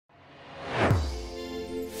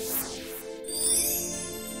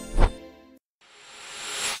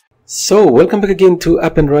So welcome back again to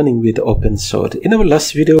Up and Running with OpenShot. In our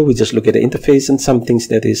last video, we just looked at the interface and some things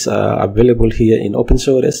that is available here in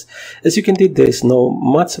OpenShot. As you can see, there is no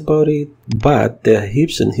much about it, but there are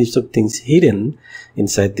heaps and heaps of things hidden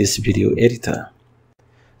inside this video editor.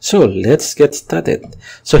 So let's get started.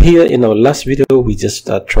 So here in our last video, we just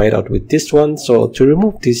tried out with this one. So to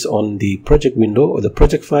remove this on the project window or the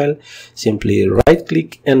project file, simply right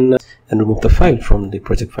click and remove the file from the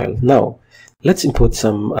project file. Now, let's import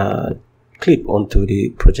some clip onto the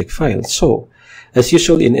project file. So as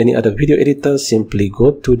usual in any other video editor, simply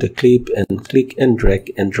go to the clip and click and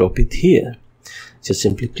drag and drop it here. Just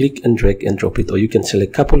simply click and drag and drop it, or you can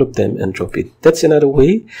select a couple of them and drop it. That's another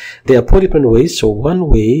way. There are 4 different ways. So one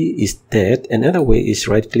way is that, another way is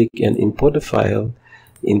right click and import the file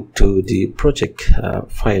into the project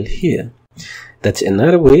file here. That's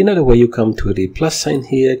another way. Another way, you come to the plus sign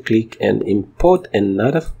here, click and import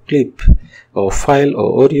another clip or file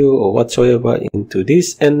or audio or whatsoever into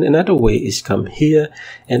this. And another way is come here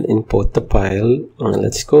and import the file.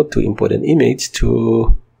 Let's go to import an image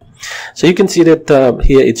to. So you can see that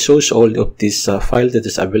here it shows all of this file that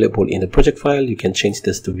is available in the project file. You can change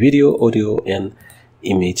this to video, audio, and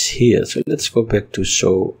image here. So let's go back to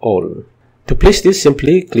show all. To place this,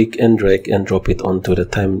 simply click and drag and drop it onto the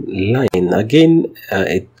timeline. Again,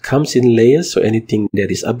 it comes in layers, so anything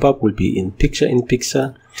that is above will be in picture.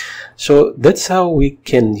 So that's how we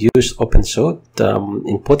can use OpenShot,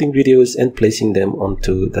 importing videos and placing them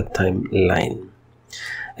onto the timeline.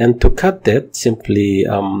 And to cut that, simply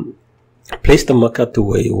place the marker to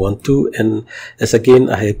where you want to. And as again,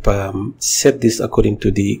 I have set this according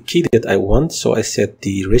to the key that I want. So I set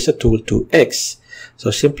the razor tool to X. So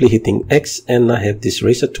simply hitting X, and I have this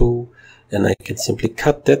razor tool, and I can simply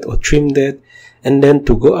cut that or trim that. And then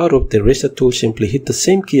to go out of the razor tool, simply hit the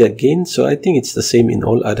same key again. So I think it's the same in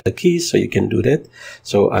all other keys, so you can do that.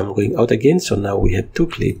 So I'm going out again. So now we have 2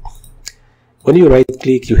 clips. When you right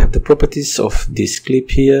click, you have the properties of this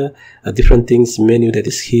clip here, different things menu that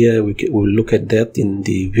is here. We'll look at that in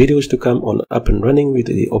the videos to come on Up and Running with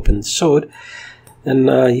the OpenShot. And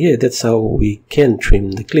yeah, that's how we can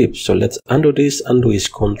trim the clip. So let's undo this. Undo is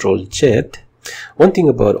Ctrl Z. One thing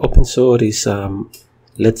about OpenShot is,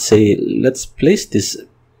 let's place this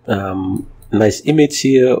nice image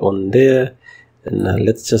here on there, and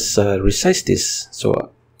let's just resize this.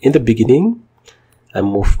 So in the beginning, I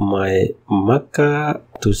move my marker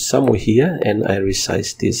to somewhere here and I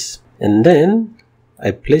resize this, and then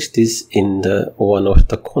I place this in the one of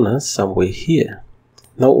the corners somewhere here.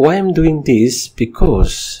 Now why I'm doing this,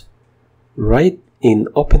 because right in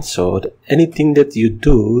OpenShot, anything that you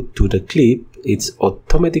do to the clip, it's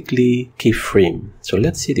automatically keyframe. So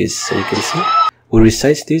let's see this. So you can see we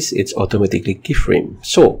resize this, it's automatically keyframe.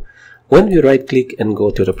 So when we right click and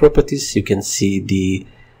go to the properties, you can see the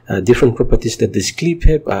different properties that this clip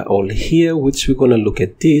have are all here, which we're going to look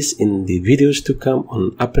at this in the videos to come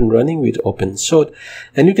on Up and Running with OpenShot.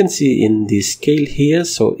 And you can see in the scale here,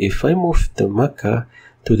 so if I move the marker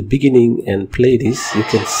to the beginning and play this, you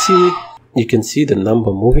can see the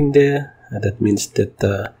number moving there. That means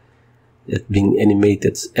that it's being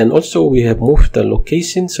animated. And also we have moved the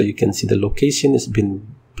location, so you can see the location has been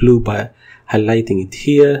blue by highlighting it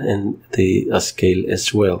here, and the scale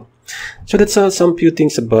as well. So that's some few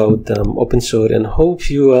things about OpenShot, and hope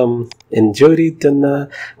you enjoyed it. And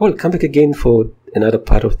well, come back again for another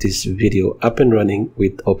part of this video, Up and Running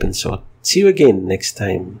with OpenShot. See you again next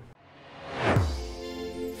time.